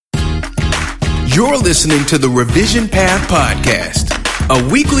You're listening to the Revision Path Podcast, a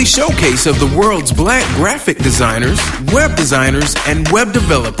weekly showcase of the world's Black graphic designers, web designers, and web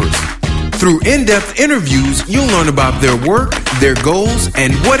developers. Through in-depth interviews, you'll learn about their work, their goals,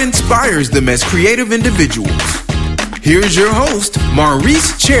 and what inspires them as creative individuals. Here's your host,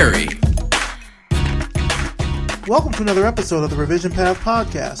 Maurice Cherry. Welcome to another episode of the Revision Path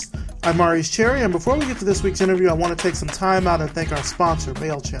Podcast. I'm Maurice Cherry, and before we get to this week's interview, I want to take some time out and thank our sponsor,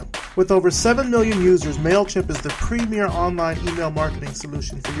 MailChimp. With over 7 million users, MailChimp is the premier online email marketing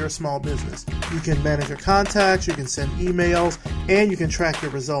solution for your small business. You can manage your contacts, you can send emails, and you can track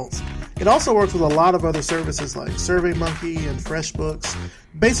your results. It also works with a lot of other services like SurveyMonkey and FreshBooks,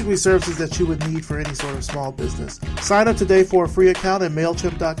 basically services that you would need for any sort of small business. Sign up today for a free account at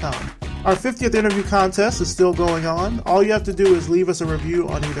MailChimp.com. Our 50th interview contest is still going on. All you have to do is leave us a review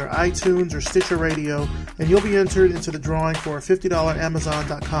on either iTunes or Stitcher Radio, and you'll be entered into the drawing for a $50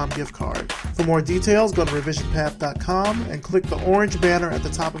 Amazon.com gift card. For more details, go to revisionpath.com and click the orange banner at the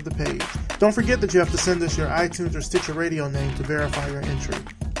top of the page. Don't forget that you have to send us your iTunes or Stitcher Radio name to verify your entry.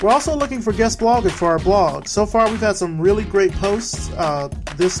 We're also looking for guest bloggers for our blog. So far, we've had some really great posts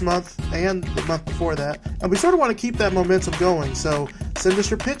this month and the month before that, and we sort of want to keep that momentum going, so send us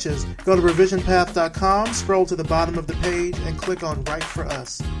your pitches. Go to revisionpath.com, scroll to the bottom of the page, and click on Write for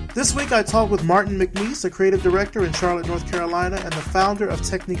Us. This week, I talked with Martin McNeese, a creative director in Charlotte, North Carolina, and the founder of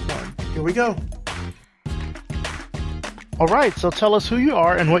Technique One. Here we go. All right, so tell us who you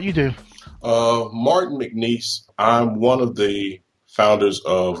are and what you do. Martin McNeese. I'm one of the founders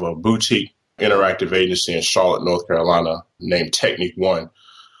of a boutique interactive agency in Charlotte, North Carolina, named Technique One.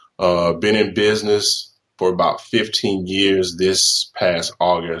 Been in business for about 15 years this past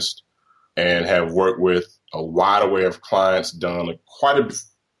August, and have worked with a wide array of clients, done quite a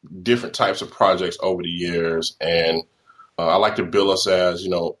different types of projects over the years. And I like to bill us as,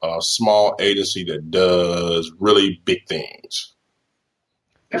 a small agency that does really big things.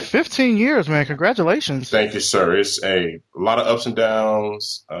 15 years, man. Congratulations. Thank you, sir. It's a lot of ups and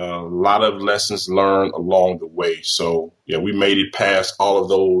downs, a lot of lessons learned along the way. So, we made it past all of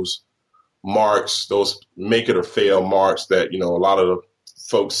those marks, those make it or fail marks that, a lot of the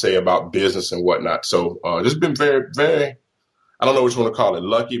folks say about business and whatnot. So just been very, very, I don't know what you want to call it,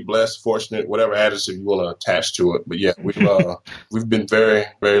 lucky, blessed, fortunate, whatever adjective you want to attach to it. But yeah, we've been very,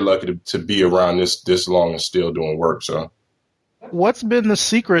 very lucky to be around this long and still doing work. So. What's been the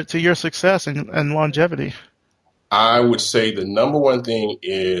secret to your success and longevity? I would say the number one thing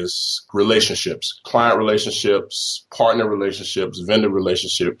is relationships, client relationships, partner relationships, vendor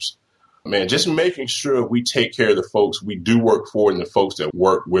relationships. Man, just making sure we take care of the folks we do work for and the folks that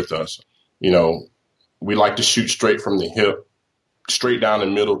work with us. We like to shoot straight from the hip, straight down the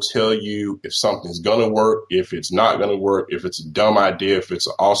middle, tell you if something's going to work, if it's not going to work, if it's a dumb idea, if it's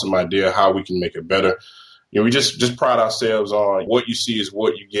an awesome idea, how we can make it better. We just pride ourselves on what you see is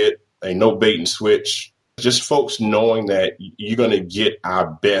what you get. Ain't no bait and switch. Just folks knowing that you're going to get our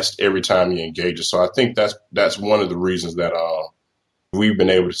best every time you engage us. So I think that's one of the reasons that we've been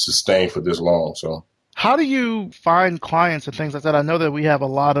able to sustain for this long. So how do you find clients and things like that? I know that we have a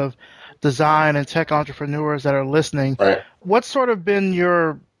lot of design and tech entrepreneurs that are listening. Right. What's sort of been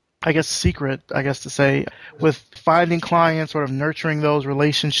your, secret, to say, with finding clients, sort of nurturing those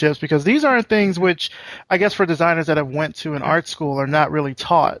relationships? Because these aren't things which, for designers that have went to an art school are not really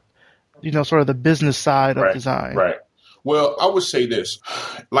taught, sort of the business side of design. Right. Well, I would say this,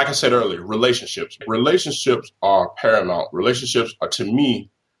 like I said earlier, relationships. Relationships are paramount. Relationships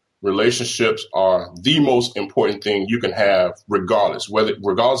are the most important thing you can have regardless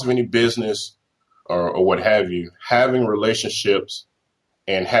of any business or what have you. Having relationships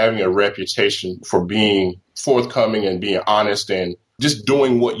and having a reputation for being forthcoming and being honest and just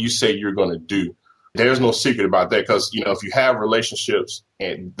doing what you say you're going to do. There's no secret about that because, if you have relationships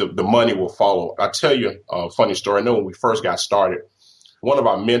and the money will follow. I'll tell you a funny story. I know when we first got started, one of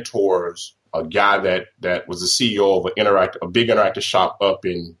our mentors, a guy that was the CEO of a big interactive shop up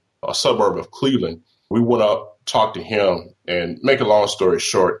in a suburb of Cleveland, we went up, talked to him, and make a long story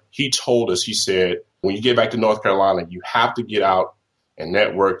short, he told us, he said, when you get back to North Carolina, you have to get out and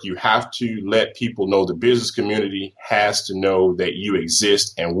network. You have to let people know, the business community has to know that you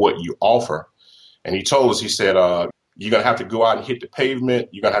exist and what you offer. And he told us, he said, you're going to have to go out and hit the pavement.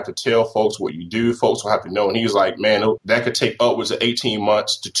 You're going to have to tell folks what you do. Folks will have to know. And he was like, man, that could take upwards of 18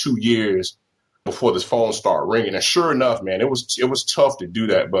 months to 2 years before this phone started ringing. And sure enough, man, it was tough to do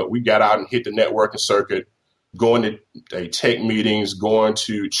that. But we got out and hit the networking circuit, going to tech meetings, going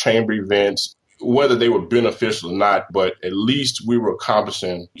to chamber events, whether they were beneficial or not. But at least we were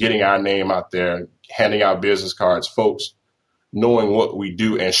accomplishing getting our name out there, handing out business cards. Folks knowing what we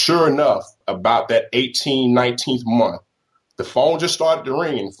do. And sure enough, about that 18th, 19th month, the phone just started to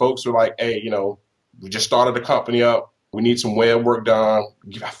ring and folks were like, hey, we just started the company up. We need some web work done.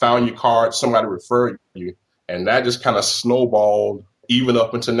 I found your card. Somebody referred you. And that just kind of snowballed even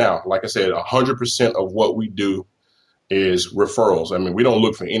up until now. Like I said, 100% of what we do is referrals. I mean, we don't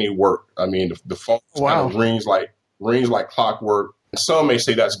look for any work. I mean, the phone kind of rings like clockwork. Some may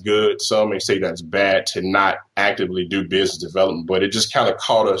say that's good. Some may say that's bad to not actively do business development. But it just kind of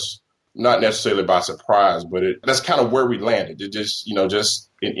caught us, not necessarily by surprise, but that's kind of where we landed. It just, just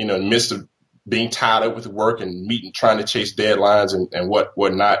in the midst of being tied up with work and trying to chase deadlines and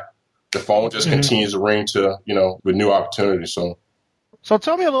whatnot, the phone just continues to ring to, with new opportunities. So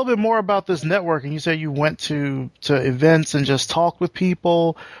tell me a little bit more about this networking. You said you went to events and just talked with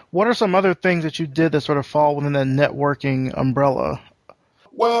people. What are some other things that you did that sort of fall within that networking umbrella?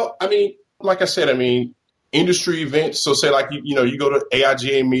 Well, I mean, like I said, industry events. So say like, you go to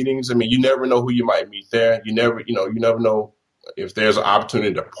AIGA meetings. I mean, you never know who you might meet there. You never know if there's an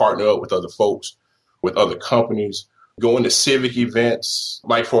opportunity to partner up with other folks, with other companies. Going to civic events.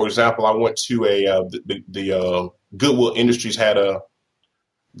 Like, for example, I went to the Goodwill Industries had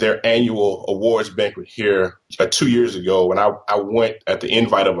their annual awards banquet here 2 years ago. And I went at the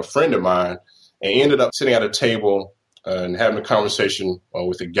invite of a friend of mine and ended up sitting at a table and having a conversation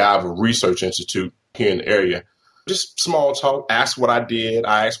with a guy of a research institute here in the area. Just small talk, asked what I did.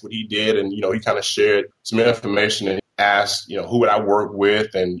 I asked what he did. And, he kind of shared some information and asked, who would I work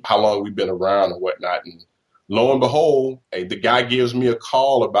with and how long we've been around and whatnot. And lo and behold, the guy gives me a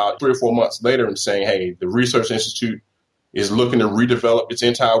call about 3 or 4 months later and saying, hey, the Research Institute is looking to redevelop its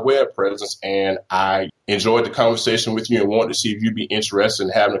entire web presence. And I enjoyed the conversation with you and wanted to see if you'd be interested in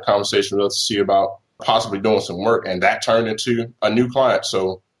having a conversation with us to see about possibly doing some work. And that turned into a new client.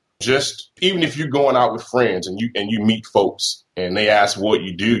 So just even if you're going out with friends and you meet folks and they ask what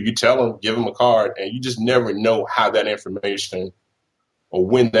you do, you tell them, give them a card, and you just never know how that information or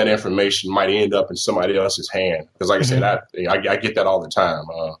when that information might end up in somebody else's hand. Because like I said, I get that all the time.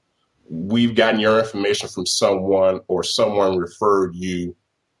 We've gotten your information from someone or someone referred you.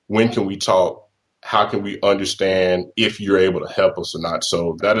 When can we talk? How can we understand if you're able to help us or not?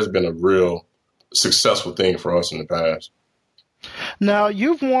 So that has been a real successful thing for us in the past. Now,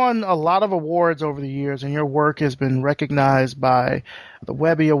 you've won a lot of awards over the years, and your work has been recognized by the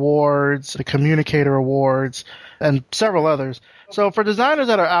Webby Awards, the Communicator Awards, and several others. So for designers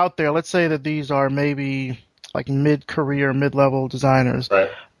that are out there, let's say that these are maybe like mid-career, mid-level designers.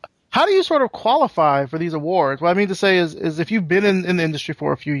 Right. How do you sort of qualify for these awards? What I mean to say is if you've been in the industry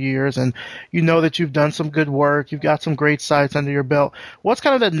for a few years and you know that you've done some good work, you've got some great sites under your belt, what's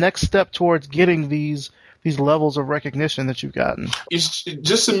kind of that next step towards getting these levels of recognition that you've gotten? It's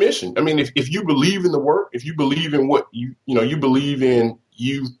just submission. I mean, if you believe in the work, if you believe in what you believe in,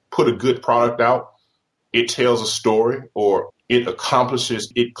 you put a good product out, it tells a story or it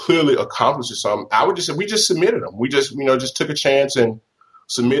clearly accomplishes something. I would just say we just submitted them. We just took a chance and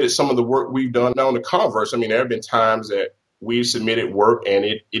submitted some of the work we've done. Now, on the converse, I mean, there have been times that we've submitted work and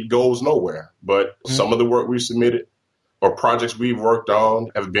it goes nowhere. But some of the work we've submitted or projects we've worked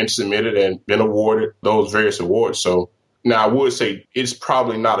on have been submitted and been awarded those various awards. So now I would say it's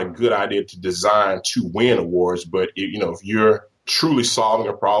probably not a good idea to design to win awards. But, if you're truly solving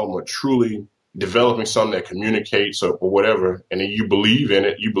a problem or truly developing something that communicates or whatever, and then you believe in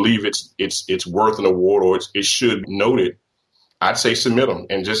it, you believe it's worth an award or it should be noted, I'd say submit them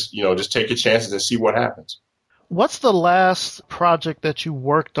and just take your chances and see what happens. What's the last project that you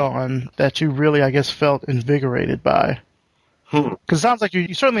worked on that you really, I guess, felt invigorated by? Because it sounds like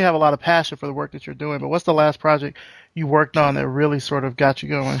you certainly have a lot of passion for the work that you're doing, but what's the last project you worked on that really sort of got you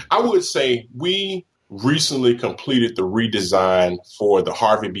going? I would say we recently completed the redesign for the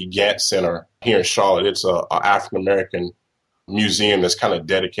Harvey B. Gantt Center here in Charlotte. It's an African-American museum that's kind of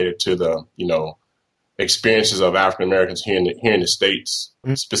dedicated to the, experiences of African Americans here in the States,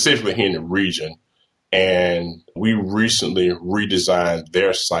 specifically here in the region. And we recently redesigned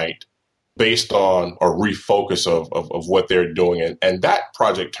their site based on a refocus of what they're doing. And that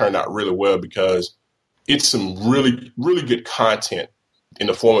project turned out really well because it's some really, really good content in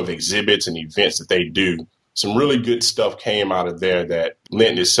the form of exhibits and events that they do. Some really good stuff came out of there that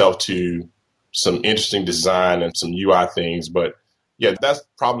lent itself to some interesting design and some UI things. But yeah, that's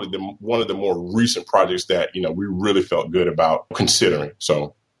probably one of the more recent projects that, we really felt good about considering.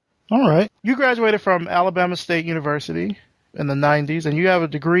 So, all right. You graduated from Alabama State University in the 90s, and you have a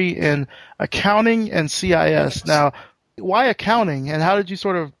degree in accounting and CIS. Now, why accounting, and how did you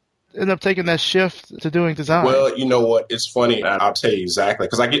sort of end up taking that shift to doing design? Well, you know what? It's funny. I'll tell you exactly,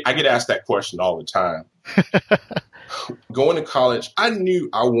 because I get asked that question all the time. Going to college, I knew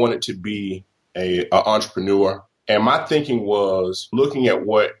I wanted to be an entrepreneur. And my thinking was looking at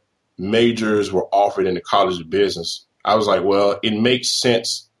what majors were offered in the College of Business. I was like, well, it makes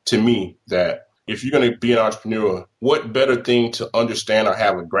sense to me that if you're going to be an entrepreneur, what better thing to understand or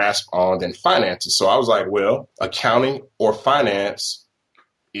have a grasp on than finances? So I was like, well, accounting or finance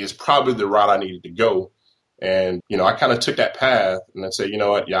is probably the route I needed to go. And, I kind of took that path and I said, you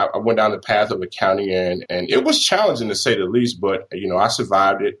know what? Yeah, I went down the path of accounting and it was challenging to say the least, but, I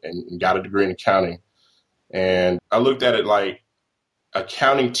survived it and got a degree in accounting. And I looked at it like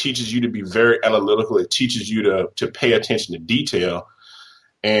accounting teaches you to be very analytical. It teaches you to pay attention to detail.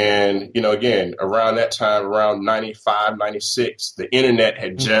 And, again, around that time, around 95, 96, the internet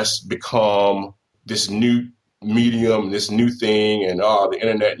had just become this new medium, this new thing. And, the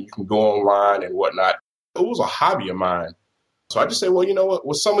internet, you can go online and whatnot. It was a hobby of mine. So I just said, well, you know what?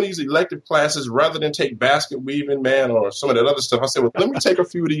 With some of these elective classes, rather than take basket weaving, man, or some of that other stuff, I said, well, let me take a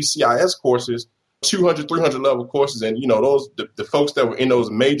few of these CIS courses, 200, 300 level courses. And, the folks that were in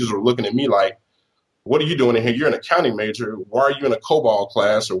those majors were looking at me like, what are you doing in here? You're an accounting major. Why are you in a COBOL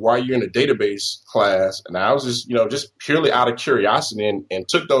class or why are you in a database class? And I was just purely out of curiosity and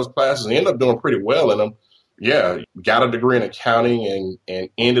took those classes and ended up doing pretty well in them. Yeah, got a degree in accounting and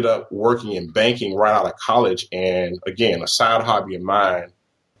ended up working in banking right out of college. And again, a side hobby of mine,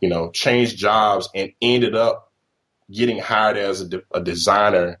 changed jobs and ended up getting hired as a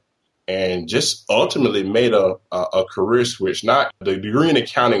designer and just ultimately made a career switch. Not the degree in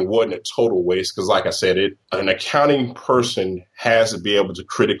accounting wasn't a total waste because, like I said, an accounting person has to be able to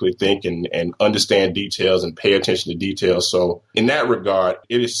critically think and understand details and pay attention to details. So in that regard,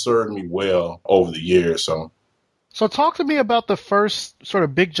 it has served me well over the years. So talk to me about the first sort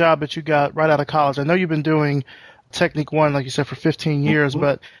of big job that you got right out of college. I know you've been doing Technique One, like you said, for 15 years,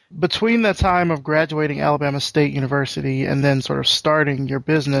 but between the time of graduating Alabama State University and then sort of starting your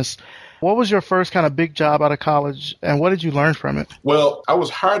business, what was your first kind of big job out of college and what did you learn from it? Well, I was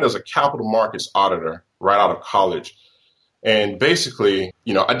hired as a capital markets auditor right out of college. And basically,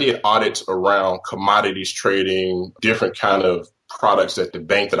 I did audits around commodities trading, different kind of products that the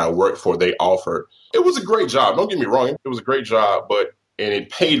bank that I worked for, they offered. It was a great job. Don't get me wrong. It was a great job, and it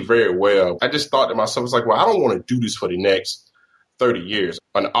paid very well. I just thought to myself, it's like, well, I don't want to do this for the next 30 years.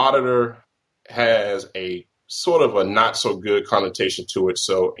 An auditor has a sort of a not so good connotation to it.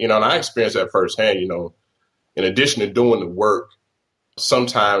 So, and I experienced that firsthand, in addition to doing the work,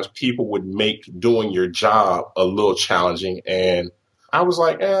 sometimes people would make doing your job a little challenging. And I was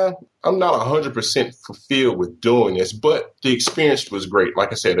like, I'm not 100% fulfilled with doing this, but the experience was great.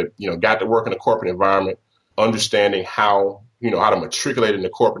 Like I said, got to work in a corporate environment, understanding how to matriculate in the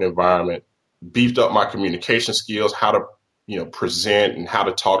corporate environment, beefed up my communication skills, how to, present and how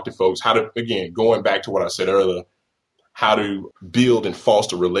to talk to folks, how to, again, going back to what I said earlier, how to build and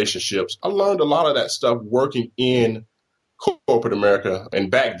foster relationships. I learned a lot of that stuff working in corporate America.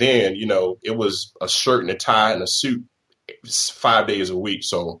 And back then, it was a shirt and a tie and a suit 5 days a week.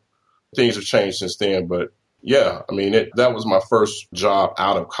 So things have changed since then. But yeah, that was my first job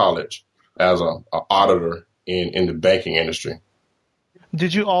out of college as an auditor in the banking industry.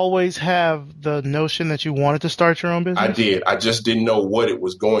 Did you always have the notion that you wanted to start your own business? I did. I just didn't know what it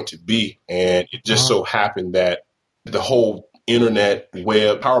was going to be. And it just so happened that the whole internet,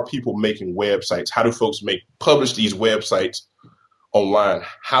 web, how are people making websites? How do folks publish these websites online?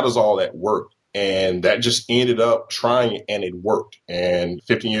 How does all that work? And that just ended up trying and it worked. And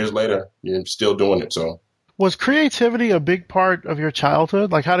 15 years later, you're still doing it. So was creativity a big part of your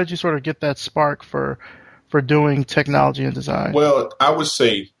childhood? Like, how did you sort of get that spark for doing technology and design? Well, I would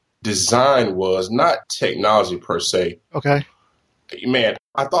say design was not technology per se. Okay. Man,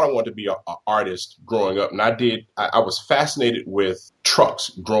 I thought I wanted to be an artist growing up. And I was fascinated with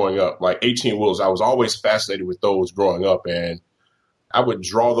trucks growing up, like 18 wheels. I was always fascinated with those growing up. And I would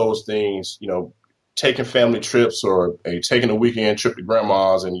draw those things, taking family trips or taking a weekend trip to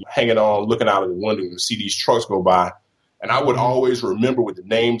grandma's and hanging on, looking out of the window and see these trucks go by. And I would always remember with the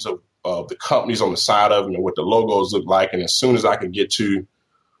names of the companies on the side of them and what the logos look like. And as soon as I could get to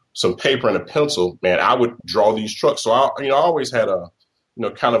some paper and a pencil, man, I would draw these trucks. So I always had a,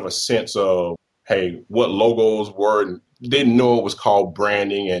 kind of a sense of, hey, what logos were, and didn't know it was called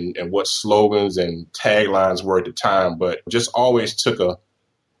branding and what slogans and taglines were at the time, but just always took a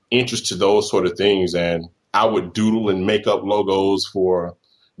interest to those sort of things. And I would doodle and make up logos for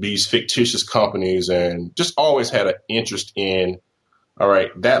these fictitious companies and just always had an interest in, all right,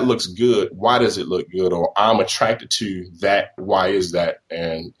 that looks good. Why does it look good? Or I'm attracted to that. Why is that?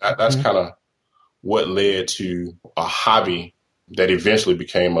 And that's kind of what led to a hobby that eventually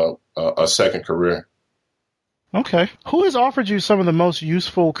became a second career. Okay. Who has offered you some of the most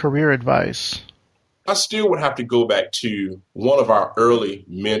useful career advice? I still would have to go back to one of our early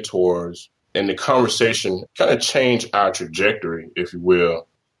mentors, and the conversation kind of changed our trajectory, if you will.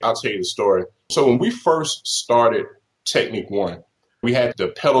 I'll tell you the story. So when we first started Technique One, we had the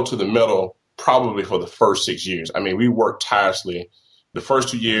pedal to the metal probably for the first 6 years. I mean, we worked tirelessly. The first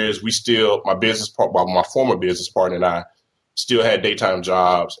 2 years, my former business partner and I still had daytime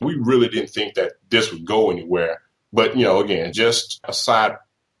jobs. We really didn't think that this would go anywhere. But, again, just a side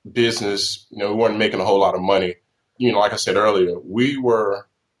business, we weren't making a whole lot of money. Like I said earlier, we were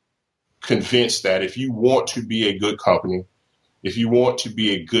convinced that if you want to be a good company, if you want to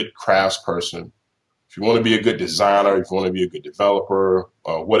be a good craftsperson, if you want to be a good designer, if you want to be a good developer,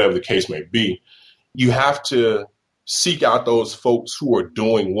 whatever the case may be, you have to seek out those folks who are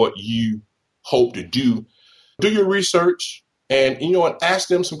doing what you hope to do. Do your research and, and ask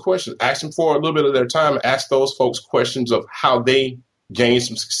them some questions. Ask them for a little bit of their time. Ask those folks questions of how they gain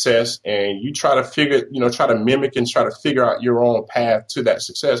some success, and you try to mimic and try to figure out your own path to that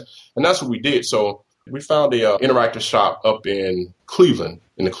success. And that's what we did. So we found a interactive shop up in Cleveland,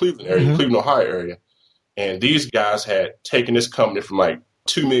 in the Cleveland area, Cleveland, Ohio area. And these guys had taken this company from like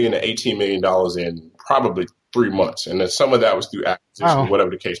 $2 million to $18 million in probably 3 months. And then some of that was through acquisition, whatever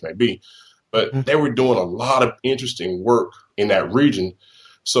the case may be. But they were doing a lot of interesting work in that region.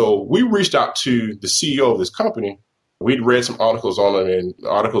 So we reached out to the CEO of this company. We'd read some articles on him, and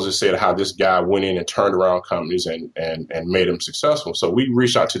articles that said how this guy went in and turned around companies and made them successful. So we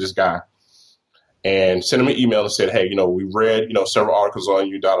reached out to this guy and sent him an email and said, hey, we read, several articles on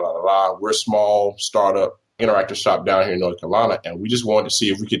you, We're a small startup interactive shop down here in North Carolina, and we just wanted to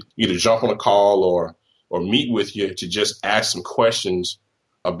see if we could either jump on a call or meet with you to just ask some questions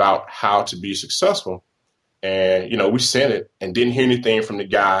about how to be successful. And, we sent it and didn't hear anything from the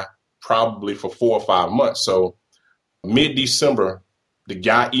guy probably for 4 or 5 months. So mid-December, the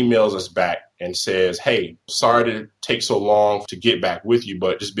guy emails us back and says, hey, sorry to take so long to get back with you,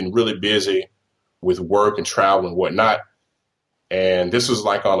 but just been really busy with work and travel and whatnot. And this was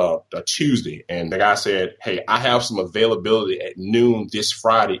like on a Tuesday. And the guy said, hey, I have some availability at noon this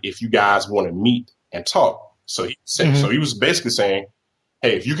Friday if you guys want to meet and talk. So he was basically saying,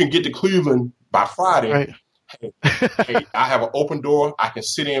 hey, if you can get to Cleveland by Friday, hey, I have an open door. I can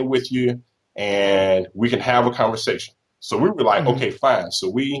sit in with you and we can have a conversation. So we were like, okay, fine. So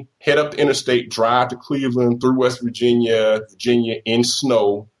we head up the interstate, drive to Cleveland through West Virginia in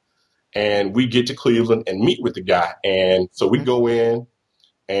snow. And we get to Cleveland and meet with the guy. And so we go in,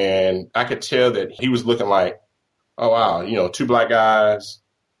 and I could tell that he was looking like, oh, wow, 2 black guys.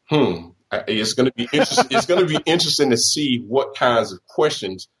 It's going to be interesting. It's going to be interesting to see what kinds of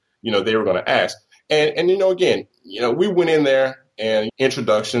questions, they were going to ask. And again, we went in there and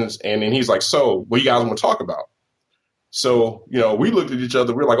introductions, and then he's like, so what do you guys want to talk about? So, we looked at each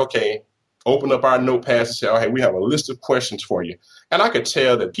other. We're like, okay, open up our notepads and say, oh, hey, we have a list of questions for you. And I could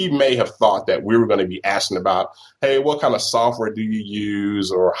tell that he may have thought that we were going to be asking about, hey, what kind of software do you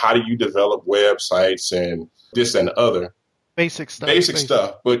use, or how do you develop websites and this and the other. Basic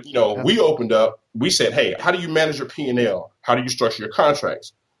stuff. But, we opened up, we said, hey, how do you manage your P&L? How do you structure your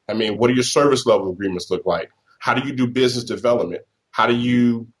contracts? I mean, what do your service level agreements look like? How do you do business development? How do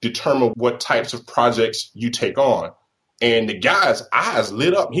you determine what types of projects you take on? And the guy's eyes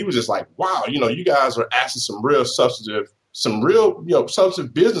lit up. He was just like, wow, you guys are asking some real substantive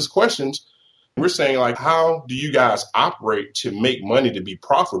business questions. We're saying, like, how do you guys operate to make money to be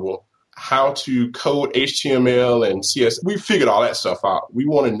profitable? How to code HTML and CSS. We figured all that stuff out. We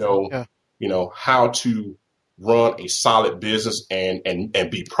want to know, how to run a solid business and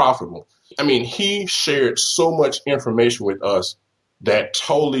be profitable. I mean, he shared so much information with us that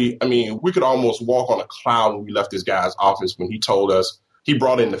totally, we could almost walk on a cloud when we left this guy's office when he told us. He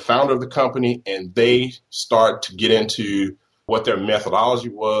brought in the founder of the company, and they start to get into what their methodology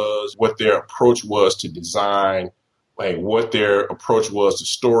was, what their approach was to design, what their approach was to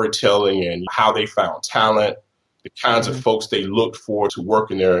storytelling, and how they found talent, the kinds of folks they looked for to work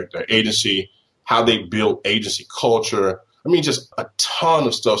in their agency, how they built agency culture. Just a ton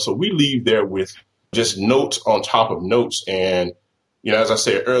of stuff. So we leave there with just notes on top of notes. And as I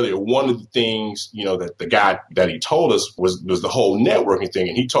said earlier, one of the things, that the guy that he told us was the whole networking thing.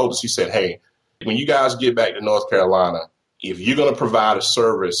 And he told us, he said, hey, when you guys get back to North Carolina, if you're going to provide a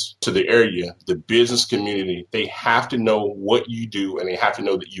service to the area, the business community, they have to know what you do and they have to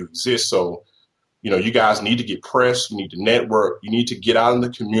know that you exist. So, you guys need to get press, you need to network, you need to get out in the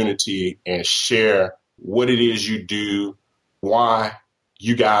community and share what it is you do, why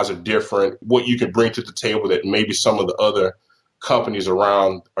you guys are different, what you can bring to the table that maybe some of the other companies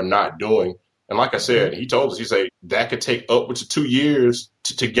around are not doing. And like I said, he told us, he said that could take upwards of 2 years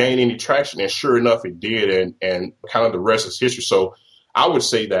to gain any traction. And sure enough, it did. And kind of the rest is history. So I would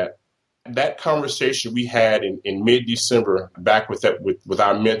say that conversation we had in mid-December back with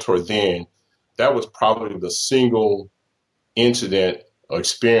our mentor then, that was probably the single incident or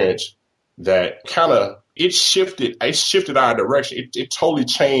experience that kind of it shifted our direction. It totally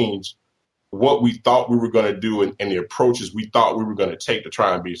changed what we thought we were going to do and the approaches we thought we were going to take to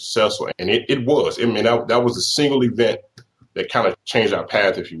try and be successful. And it was. I mean, that was a single event that kind of changed our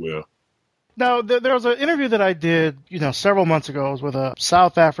path, if you will. Now, there was an interview that I did, several months ago. It was with a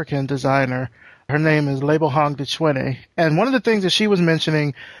South African designer. Her name is Lebohang Dechwane. And one of the things that she was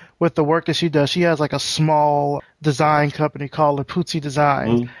mentioning with the work that she does, she has like a small design company called Laputsi Design.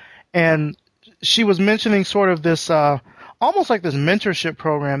 Mm-hmm. And she was mentioning sort of this almost like this mentorship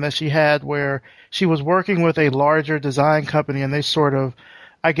program that she had where she was working with a larger design company and they sort of,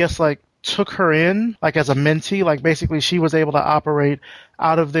 I guess, like took her in like as a mentee. Like basically she was able to operate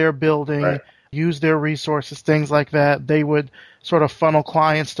out of their building, right, use their resources, things like that. They would sort of funnel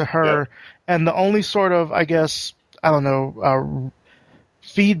clients to her. Yeah. And the only sort of, I guess, I don't know,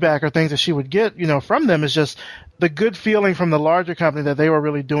 feedback or things that she would get, from them is just the good feeling from the larger company that they were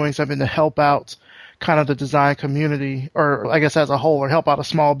really doing something to help out kind of the design community, or I guess as a whole, or help out a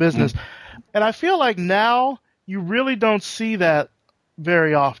small business. Mm-hmm. And I feel like now you really don't see that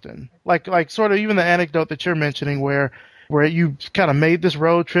very often. Like sort of even the anecdote that you're mentioning where you kind of made this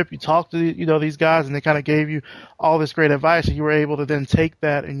road trip, you talked to, these guys and they kind of gave you all this great advice and you were able to then take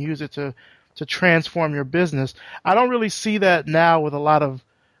that and use it to transform your business. I don't really see that now with a lot of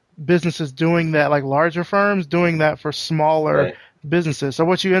businesses doing that, like larger firms doing that for smaller right. businesses. So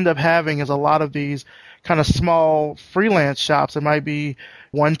what you end up having is a lot of these kind of small freelance shops. It might be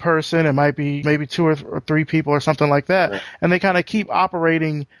one person, it might be maybe two or three people or something like that. Right. And they kind of keep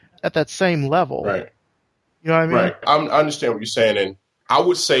operating at that same level. Right. You know what I mean? Right. I understand what you're saying. And I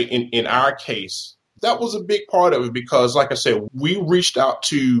would say in our case, that was a big part of it because, like I said, we reached out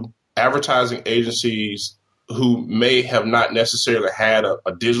to advertising agencies who may have not necessarily had a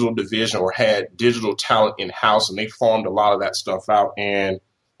digital division or had digital talent in-house, and they farmed a lot of that stuff out. And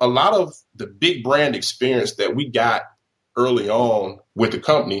a lot of the big brand experience that we got early on with the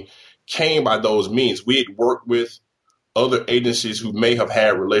company came by those means. We had worked with other agencies who may have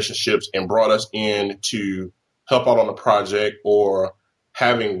had relationships and brought us in to help out on a project, or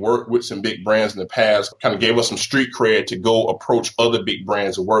having worked with some big brands in the past kind of gave us some street cred to go approach other big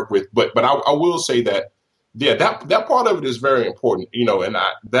brands to work with. But I will say that, yeah, that part of it is very important, and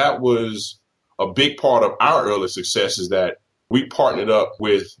that was a big part of our early success is that we partnered up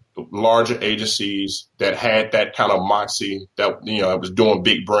with larger agencies that had that kind of moxie that, was doing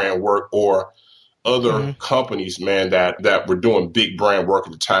big brand work, or other mm-hmm. companies, man, that were doing big brand work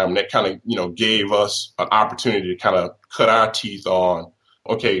at the time. And that kind of, gave us an opportunity to kind of cut our teeth on,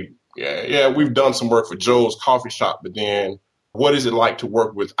 okay, yeah, we've done some work for Joe's Coffee Shop, but then what is it like to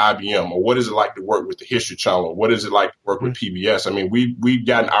work with IBM, or what is it like to work with the History Channel? Or what is it like to work with PBS? I mean, we've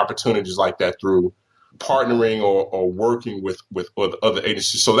gotten opportunities like that through partnering or working with other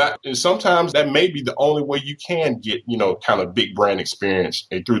agencies. So and sometimes that may be the only way you can get, kind of big brand experience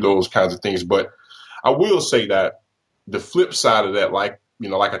and through those kinds of things. But I will say that the flip side of that, like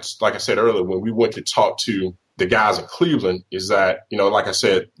I said earlier, when we went to talk to the guys in Cleveland, is that, like I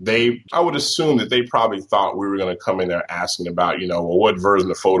said, I would assume that they probably thought we were going to come in there asking about, well, what version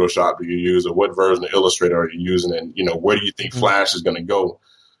of Photoshop do you use, or what version of Illustrator are you using, and, where do you think Flash is going to go?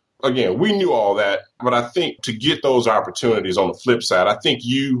 Again, we knew all that, but I think to get those opportunities on the flip side, I think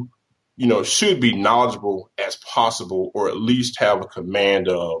you should be knowledgeable as possible, or at least have a command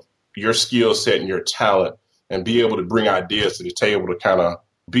of your skill set and your talent, and be able to bring ideas to the table to kind of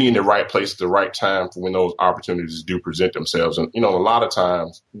be in the right place at the right time for when those opportunities do present themselves. And, a lot of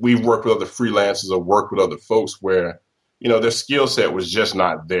times we've worked with other freelancers or worked with other folks where, their skill set was just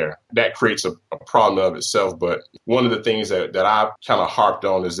not there. That creates a problem of itself. But one of the things that I've kind of harped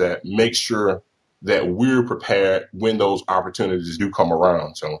on is that make sure that we're prepared when those opportunities do come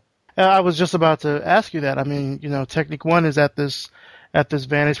around. So I was just about to ask you that. I mean, Technique One is at this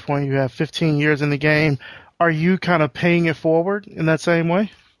vantage point. You have 15 years in the game. Are you kind of paying it forward in that same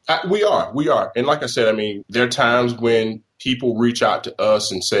way? We are. And like I said, I mean, there are times when people reach out to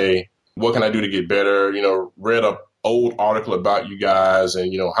us and say, what can I do to get better? Read an old article about you guys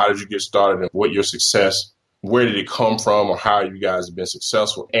and, how did you get started and what your success, where did it come from, or how you guys have been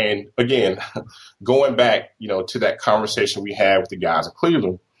successful? And again, going back, to that conversation we had with the guys in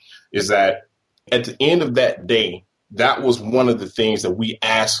Cleveland, is that at the end of that day, that was one of the things that we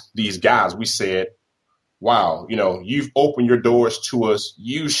asked these guys. We said, wow, you've opened your doors to us.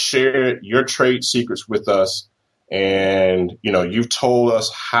 You shared your trade secrets with us. And, you've told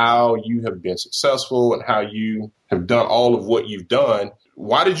us how you have been successful and how you have done all of what you've done.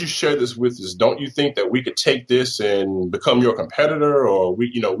 Why did you share this with us? Don't you think that we could take this and become your competitor, or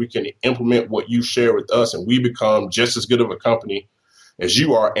we can implement what you share with us and we become just as good of a company as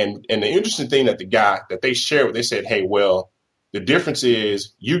you are? And the interesting thing that they shared with, they said, hey, well, the difference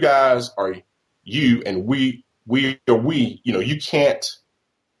is you guys are you and we are we. You can't.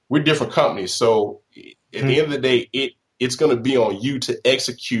 We're different companies. So at the end of the day, it's going to be on you to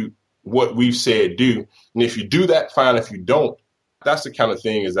execute what we've said do. And if you do that, fine. If you don't, that's the kind of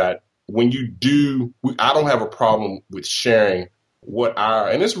thing is that when you do, I don't have a problem with sharing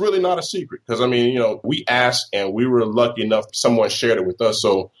and it's really not a secret because, we asked and we were lucky enough someone shared it with us.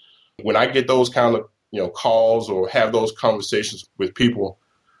 So when I get those kind of, calls or have those conversations with people,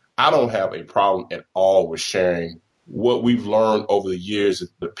 I don't have a problem at all with sharing what we've learned over the years,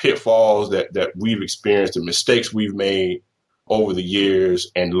 the pitfalls that we've experienced, the mistakes we've made over the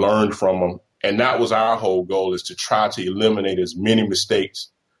years and learned from them. And that was our whole goal, is to try to eliminate as many mistakes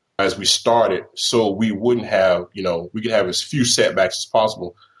as we started so we wouldn't have, we could have as few setbacks as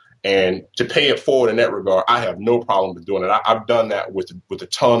possible. And to pay it forward in that regard, I have no problem with doing it. I've done that with a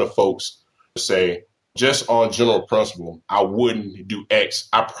ton of folks to say, just on general principle, I wouldn't do X.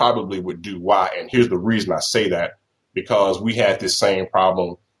 I probably would do Y. And here's the reason I say that. Because we had this same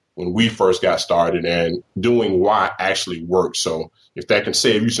problem when we first got started, and doing Y actually works. So if that can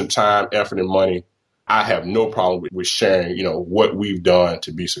save you some time, effort, and money, I have no problem with sharing, what we've done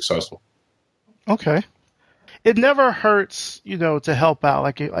to be successful. Okay. It never hurts, to help out.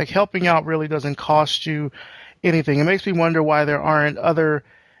 Like helping out really doesn't cost you anything. It makes me wonder why there aren't other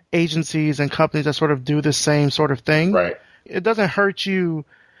agencies and companies that sort of do the same sort of thing. Right. It doesn't hurt you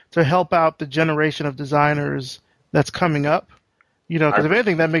to help out the generation of designers that's coming up, because if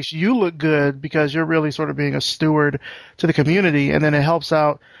anything, that makes you look good because you're really sort of being a steward to the community. And then it helps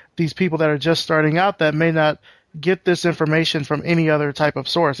out these people that are just starting out that may not get this information from any other type of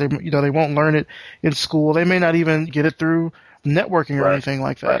source. They won't learn it in school. They may not even get it through networking or anything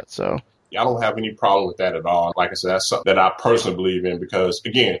like that. Right. So I don't have any problem with that at all. Like I said, that's something that I personally believe in because,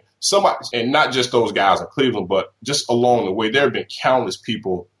 again, somebody, and not just those guys in Cleveland, but just along the way, there have been countless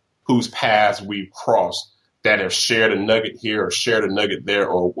people whose paths we've crossed that have shared a nugget here or shared a nugget there,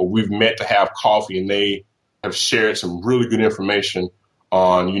 or we've met to have coffee and they have shared some really good information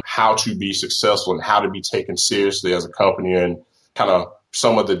on how to be successful and how to be taken seriously as a company, and kind of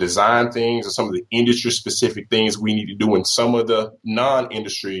some of the design things and some of the industry specific things we need to do and some of the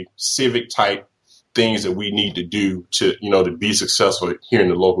non-industry civic type things that we need to do to, to be successful here in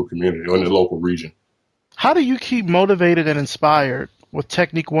the local community or in the local region. How do you keep motivated and inspired with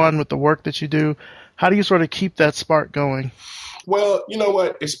Technique One, with the work that you do? How do you sort of keep that spark going? Well, you know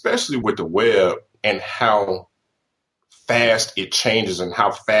what, especially with the web and how fast it changes and how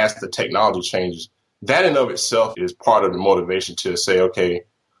fast the technology changes, that in of itself is part of the motivation to say, okay,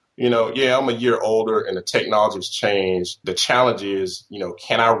 I'm a year older and the technology's changed. The challenge is,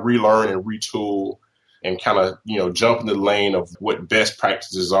 can I relearn and retool and kind of, jump in the lane of what best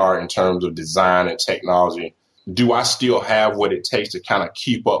practices are in terms of design and technology? Do I still have what it takes to kind of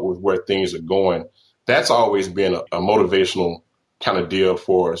keep up with where things are going? That's always been a motivational kind of deal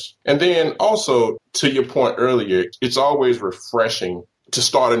for us. And then also, to your point earlier, it's always refreshing to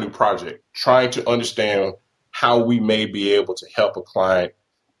start a new project, trying to understand how we may be able to help a client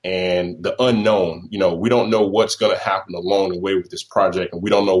and the unknown. We don't know what's going to happen along the way with this project, and we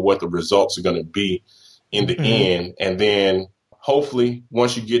don't know what the results are going to be in the end. And then hopefully,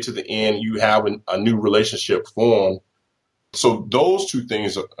 once you get to the end, you have a new relationship formed. So those two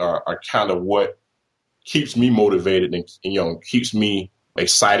things are kind of what keeps me motivated and keeps me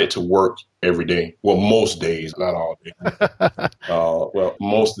excited to work every day. Well, most days, not all days. Well,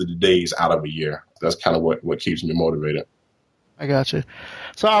 most of the days out of a year. That's kind of what keeps me motivated. I got you.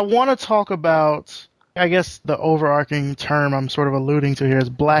 So I want to talk about, I guess the overarching term I'm sort of alluding to here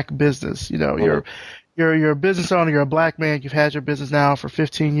is black business. You're a business owner, you're a black man, you've had your business now for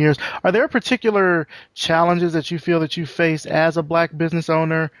 15 years. Are there particular challenges that you feel that you face as a black business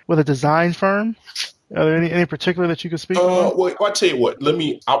owner with a design firm? Are there any particular that you could speak on? Well, I'll tell you what.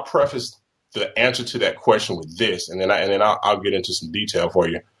 I'll preface the answer to that question with this, and then I'll get into some detail for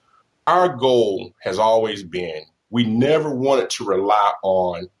you. Our goal has always been, we never wanted to rely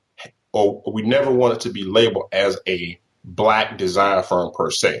on, or we never wanted to be labeled as a black design firm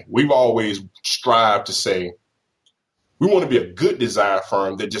per se. We've always strived to say, we want to be a good design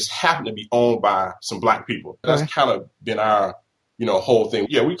firm that just happened to be owned by some black people. That's kind of been our whole thing.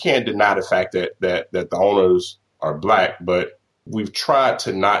 Yeah, we can't deny the fact that the owners are Black, but we've tried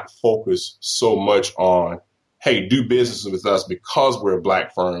to not focus so much on, hey, do business with us because we're a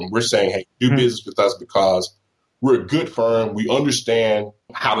Black firm. We're saying, hey, do business with us because we're a good firm. We understand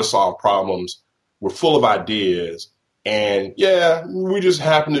how to solve problems. We're full of ideas. And yeah, we just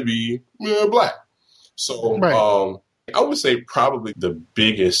happen to be Black. So I would say probably the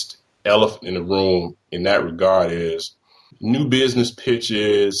biggest elephant in the room in that regard is new business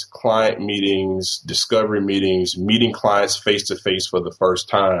pitches, client meetings, discovery meetings, meeting clients face to face for the first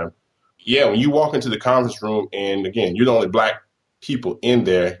time. Yeah, when you walk into the conference room and again, you're the only Black people in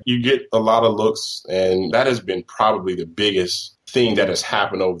there, you get a lot of looks. And that has been probably the biggest thing that has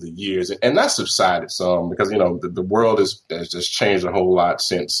happened over the years. And that's subsided some because, the world has just changed a whole lot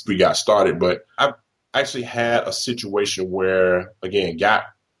since we got started. But I've actually had a situation where, again, got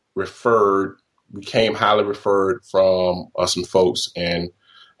referred, became highly referred from some folks and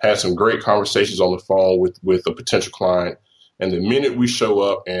had some great conversations on the phone with a potential client. And the minute we show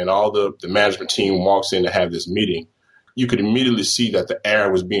up and all the management team walks in to have this meeting, you could immediately see that the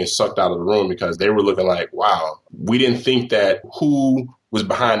air was being sucked out of the room because they were looking like, wow, we didn't think that who was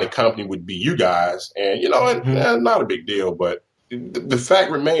behind the company would be you guys. And, not a big deal. But the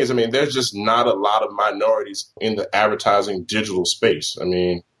fact remains, there's just not a lot of minorities in the advertising digital space.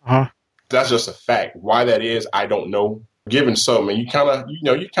 That's just a fact. Why that is, I don't know. Given so, you kind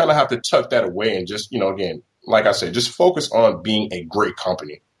of have to tuck that away and just, again, like I said, just focus on being a great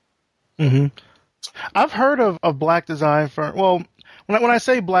company. Mm-hmm. I've heard of Black design firms. Well, when I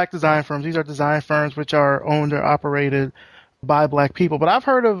say Black design firms, these are design firms which are owned or operated by Black people. But I've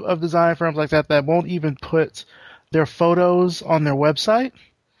heard of design firms like that won't even put their photos on their website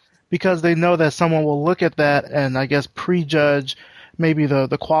because they know that someone will look at that and I guess prejudge maybe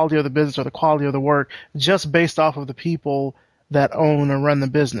the quality of the business or the quality of the work just based off of the people that own or run the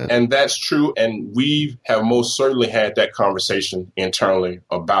business. And that's true. And we have most certainly had that conversation internally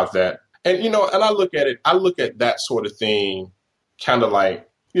about that. And, and I look at that sort of thing kind of like,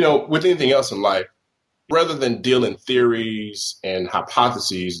 with anything else in life, rather than deal in theories and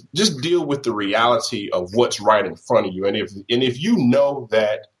hypotheses, just deal with the reality of what's right in front of you. And if you know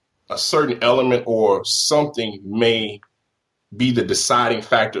that a certain element or something may be the deciding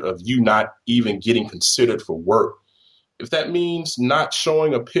factor of you not even getting considered for work, if that means not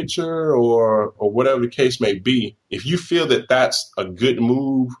showing a picture or whatever the case may be, if you feel that that's a good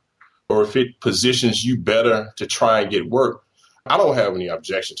move or if it positions you better to try and get work, I don't have any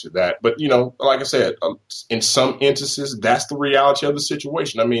objection to that. But, like I said, in some instances, that's the reality of the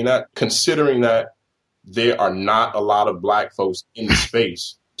situation. Considering that there are not a lot of Black folks in the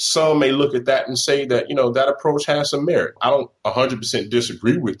space, some may look at that and say that, that approach has some merit. I don't 100%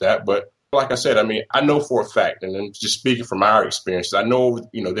 disagree with that. But like I said, I know for a fact, and I'm just speaking from our experiences, I know,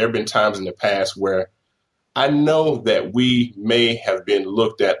 there have been times in the past where I know that we may have been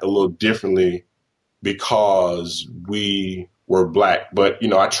looked at a little differently because we were Black. But,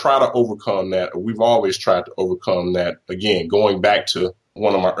 I try to overcome that. Or we've always tried to overcome that. Again, going back to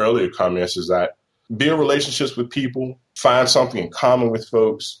one of my earlier comments is that build relationships with people, find something in common with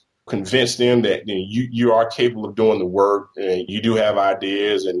folks, convince them that you are capable of doing the work and you do have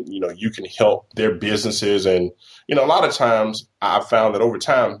ideas and, you can help their businesses. And, a lot of times I've found that over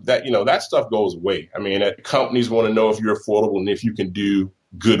time that, that stuff goes away. That companies want to know if you're affordable and if you can do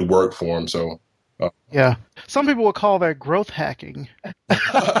good work for them. So, yeah, some people will call that growth hacking.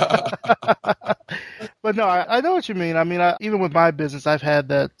 But no, I know what you mean. Even with my business, I've had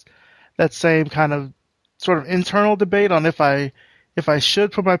that same kind of sort of internal debate on if I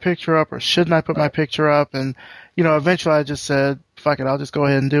should put my picture up or shouldn't I put my picture up. And, eventually I just said, fuck it, I'll just go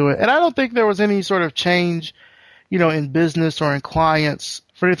ahead and do it. And I don't think there was any sort of change, in business or in clients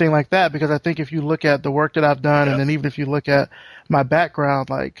for anything like that, because I think if you look at the work that I've done, and then even if you look at my background,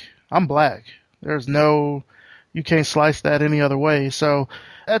 like I'm Black. You can't slice that any other way. So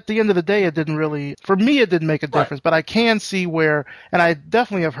at the end of the day, for me, it didn't make a difference, but I can see where, and I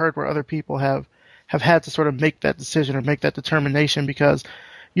definitely have heard where other people have had to sort of make that decision or make that determination because,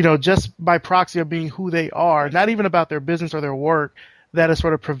 just by proxy of being who they are, not even about their business or their work, that is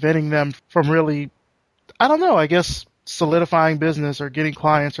sort of preventing them from really, I don't know, I guess solidifying business or getting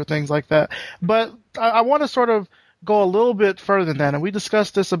clients or things like that. But I want to sort of go a little bit further than that. And we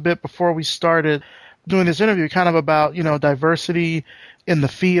discussed this a bit before we started doing this interview, kind of about, diversity in the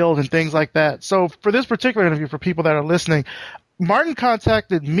field and things like that. So for this particular interview, for people that are listening, Martin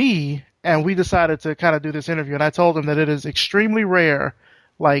contacted me and we decided to kind of do this interview. And I told him that it is extremely rare,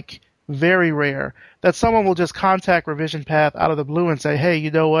 like very rare, that someone will just contact Revision Path out of the blue and say, hey,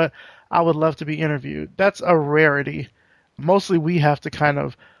 you know what? I would love to be interviewed. That's a rarity. Mostly we have to kind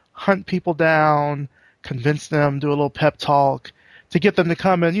of hunt people down, convince them, do a little pep talk to get them to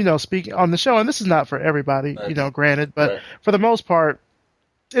come and, speak on the show. And this is not for everybody, Right. Granted, but Right. for the most part,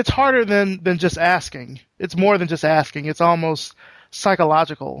 it's harder than just asking. It's more than just asking. It's almost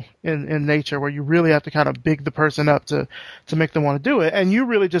psychological in nature, where you really have to kind of big the person up to make them want to do it. And you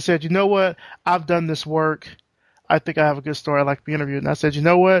really just said, you know what? I've done this work. I think I have a good story. I'd like to be interviewed. And I said, you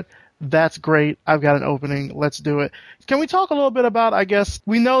know what? That's great. I've got an opening. Let's do it. Can we talk a little bit about, I guess,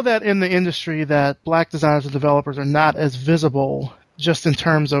 we know that in the industry that black designers and developers are not as visible just in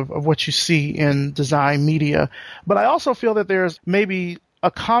terms of what you see in design media. But I also feel that there's maybe a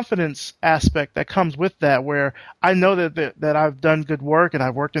confidence aspect that comes with that, where I know that I've done good work and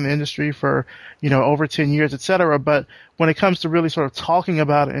I've worked in the industry for, over 10 years, et cetera. But when it comes to really sort of talking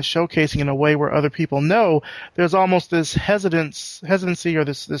about it and showcasing in a way where other people know, there's almost this hesitancy or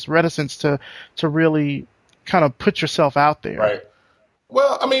this reticence to really kind of put yourself out there. Right.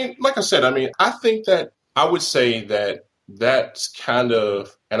 Well, I mean, like I said, I think that I would say that that's kind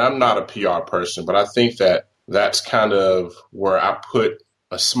of, and I'm not a PR person, but I think that that's kind of where I put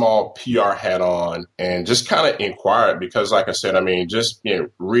a small PR hat on and just kind of inquired, because like I said, just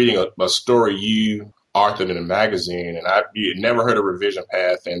reading a story you authored in a magazine, and I never heard of Revision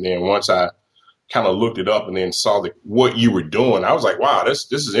Path. And then once I kind of looked it up and then saw what you were doing, I was like, wow, this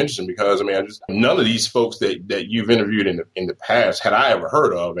is interesting, because none of these folks that you've interviewed in the past had I ever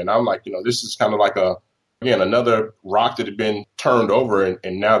heard of. And I'm like, this is kind of like another rock that had been turned over.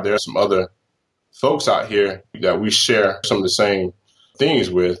 And now there's some other folks out here that we share some of the same things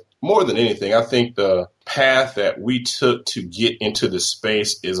with. More than anything, I think the path that we took to get into the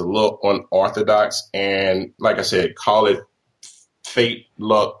space is a little unorthodox. And like I said, call it fate,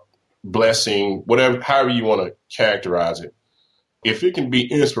 luck, blessing, whatever, however you want to characterize it. If it can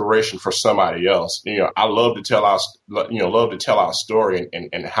be inspiration for somebody else, I love to tell our story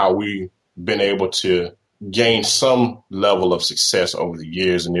and how we've been able to gain some level of success over the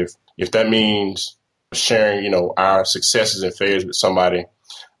years. And if that means sharing, our successes and failures with somebody,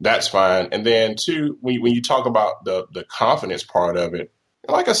 that's fine. And then two, when you talk about the confidence part of it,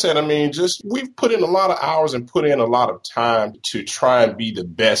 like I said, we've put in a lot of hours and put in a lot of time to try and be the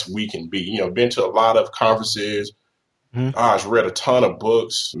best we can be. Been to a lot of conferences. Mm-hmm. I've read a ton of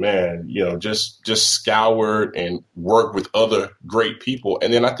books, man, just scoured and worked with other great people.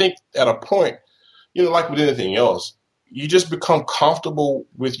 And then I think at a point, like with anything else, you just become comfortable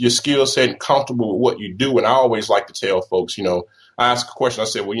with your skill set and comfortable with what you do. And I always like to tell folks, I ask a question, I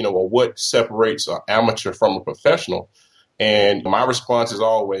say, what separates an amateur from a professional? And my response is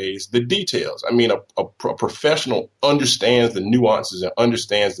always the details. A professional understands the nuances and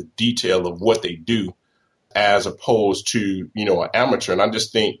understands the detail of what they do, as opposed to, an amateur. And I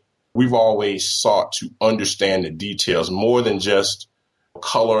just think we've always sought to understand the details more than just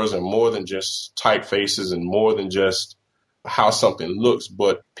colors and more than just typefaces and more than just how something looks,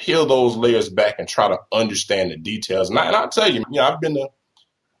 but peel those layers back and try to understand the details. And I'll tell you, I've been to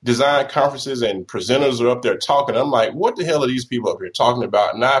design conferences and presenters are up there talking. I'm like, what the hell are these people up here talking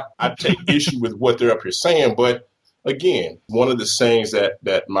about? And I take issue with what they're up here saying. But again, one of the sayings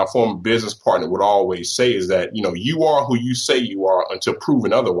that my former business partner would always say is that, you are who you say you are until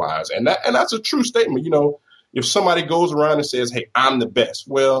proven otherwise. And that's a true statement. If somebody goes around and says, hey, I'm the best,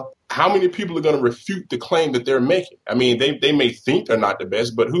 well, how many people are going to refute the claim that they're making? They may think they're not the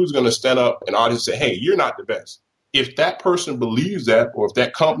best, but who's going to stand up and audience say, hey, you're not the best? If that person believes that, or if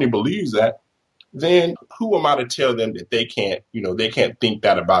that company believes that, then who am I to tell them that they can't think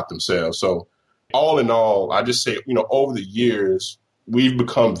that about themselves? So all in all, I just say, over the years, we've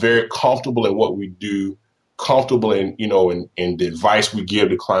become very comfortable in what we do, comfortable in the advice we give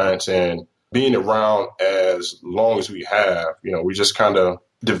to clients, and being around as long as we have, we just kind of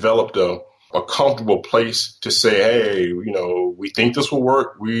developed a comfortable place to say, hey, we think this will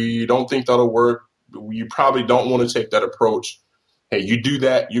work. We don't think that'll work. You probably don't want to take that approach. Hey, you do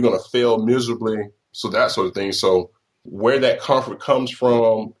that, you're going to fail miserably. So that sort of thing. So where that comfort comes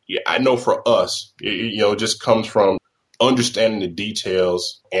from, I know for us, it just comes from understanding the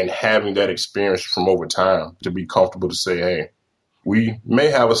details and having that experience from over time to be comfortable to say, hey, we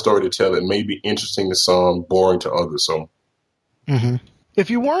may have a story to tell that may be interesting to some, boring to others. So, If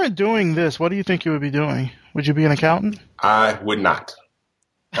you weren't doing this, what do you think you would be doing? Would you be an accountant? I would not.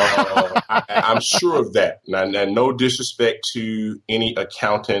 I'm sure of that. Now, no disrespect to any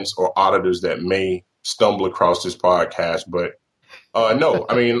accountants or auditors that may stumble across this podcast, but no.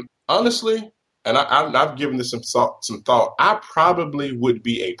 Honestly, and I've given this some thought. I probably would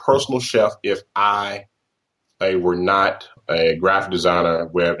be a personal chef if I were not a graphic designer,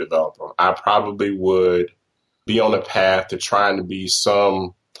 web developer. I probably would be on a path to trying to be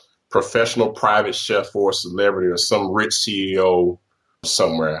some professional private chef or celebrity or some rich CEO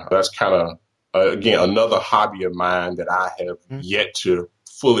somewhere. That's kind of, again, another hobby of mine that I have yet to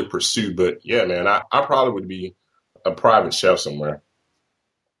fully pursue. But yeah, man, I probably would be a private chef somewhere.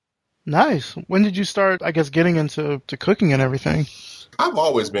 Nice. When did you start, I guess, getting into cooking and everything? I've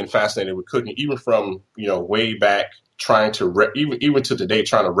always been fascinated with cooking, even from, way back, trying to even to today,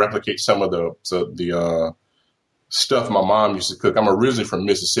 trying to replicate some of the stuff my mom used to cook. I'm originally from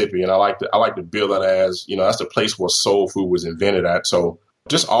Mississippi, and I like to build that as, that's the place where soul food was invented at. So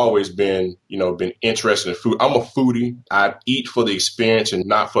just always been interested in food. I'm a foodie. I eat for the experience and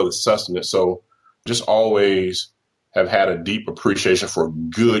not for the sustenance. So just always have had a deep appreciation for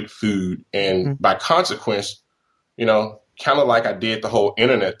good food. And by consequence, kind of like I did the whole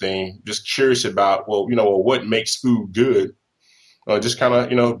internet thing, just curious about, what makes food good. Just kind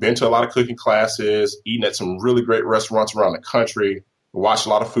of, been to a lot of cooking classes, eating at some really great restaurants around the country, watched a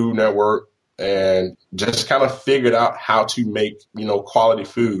lot of Food Network, and just kind of figured out how to make, quality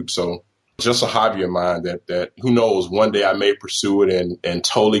food. So just a hobby of mine that who knows, one day I may pursue it and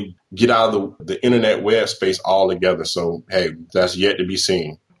totally get out of the internet web space altogether. So, hey, that's yet to be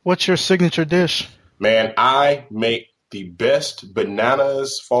seen. What's your signature dish? Man, I make the best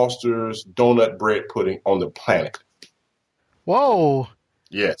Bananas Foster's donut bread pudding on the planet. Whoa.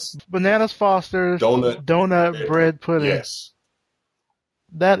 Yes. Bananas Foster's donut bread pudding. Yes.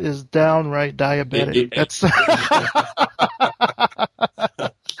 That is downright diabetic.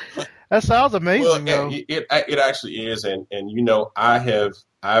 That sounds amazing, though. It actually is, and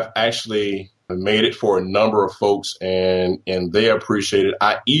I've actually made it for a number of folks, and they appreciate it.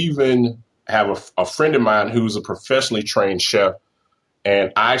 I even have a friend of mine who's a professionally trained chef,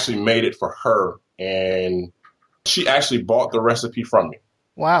 and I actually made it for her, and she actually bought the recipe from me.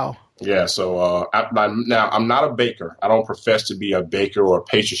 Wow. Yeah, so I'm not a baker. I don't profess to be a baker or a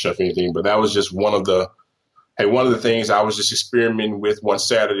pastry chef or anything, but that was just one of the things I was just experimenting with one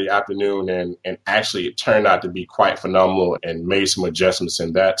Saturday afternoon, and actually it turned out to be quite phenomenal and made some adjustments,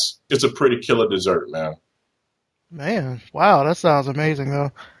 and it's a pretty killer dessert, man. Man, wow, that sounds amazing,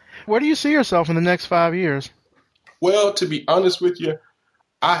 though. Where do you see yourself in the next 5 years? Well, to be honest with you,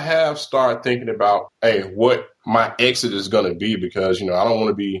 I have started thinking about, what my exit is going to be, because, I don't want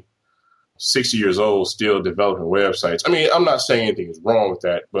to be 60 years old still developing websites. I mean, I'm not saying anything is wrong with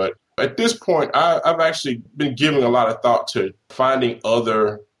that, but at this point, I've actually been giving a lot of thought to finding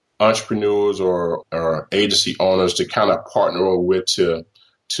other entrepreneurs or agency owners to kind of partner with to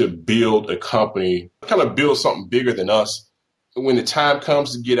build a company, kind of build something bigger than us. When the time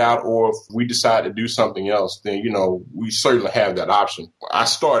comes to get out, or if we decide to do something else, then, we certainly have that option. I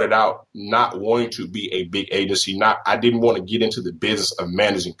started out not wanting to be a big agency. I didn't want to get into the business of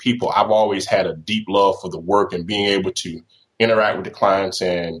managing people. I've always had a deep love for the work and being able to interact with the clients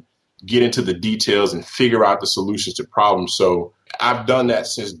and get into the details and figure out the solutions to problems. So I've done that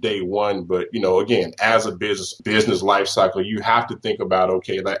since day one. But, again, as a business life cycle, you have to think about,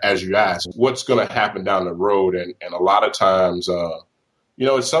 as you asked, what's going to happen down the road. And a lot of times,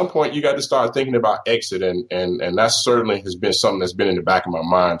 at some point you got to start thinking about exit. And that certainly has been something that's been in the back of my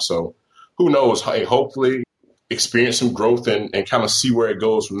mind. So who knows? Hey, hopefully experience some growth and kind of see where it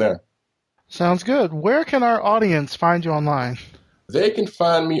goes from there. Sounds good. Where can our audience find you online? They can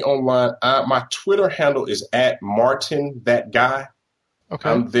find me online. My Twitter handle is @MartinThatGuy. Okay.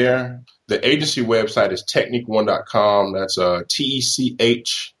 I'm there. The agency website is techniqueone.com. That's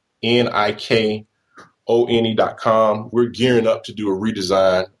TECHNIKONE.com. We're gearing up to do a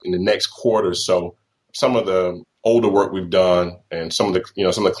redesign in the next quarter. So some of the older work we've done and some of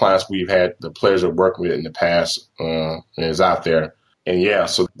the clients we've had the pleasure of working with in the past is out there. And yeah,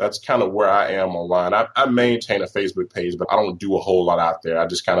 so that's kind of where I am online. I maintain a Facebook page, but I don't do a whole lot out there. I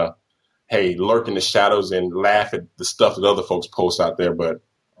just kind of, lurk in the shadows and laugh at the stuff that other folks post out there. But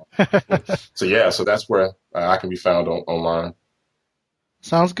so that's where I can be found online.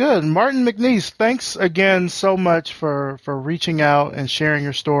 Sounds good. Martin McNeese, thanks again so much for reaching out and sharing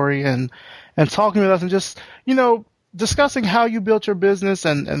your story and talking with us and just, discussing how you built your business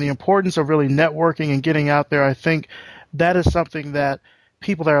and the importance of really networking and getting out there. I think that is something that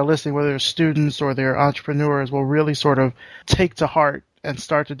people that are listening, whether they're students or they're entrepreneurs, will really sort of take to heart and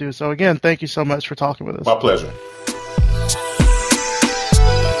start to do. So again, thank you so much for talking with us. My pleasure.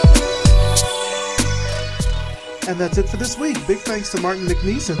 And that's it for this week. Big thanks to Martin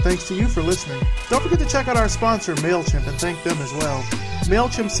McNeese, and thanks to you for listening. Don't forget to check out our sponsor, MailChimp, and thank them as well.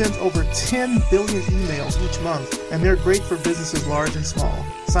 MailChimp sends over 10 billion emails each month, and they're great for businesses large and small.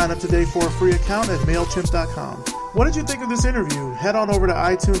 Sign up today for a free account at MailChimp.com. What did you think of this interview? Head on over to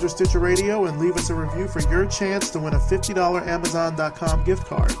iTunes or Stitcher Radio and leave us a review for your chance to win a $50 Amazon.com gift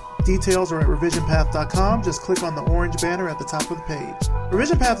card. Details are at revisionpath.com. Just click on the orange banner at the top of the page.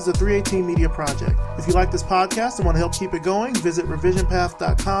 Revision Path is a 318 media project. If you like this podcast and want to help keep it going, visit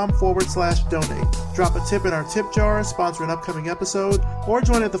revisionpath.com/donate. Drop a tip in our tip jar, sponsor an upcoming episode, or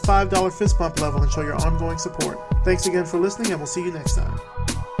join at the $5 fist bump level and show your ongoing support. Thanks again for listening, and we'll see you next time.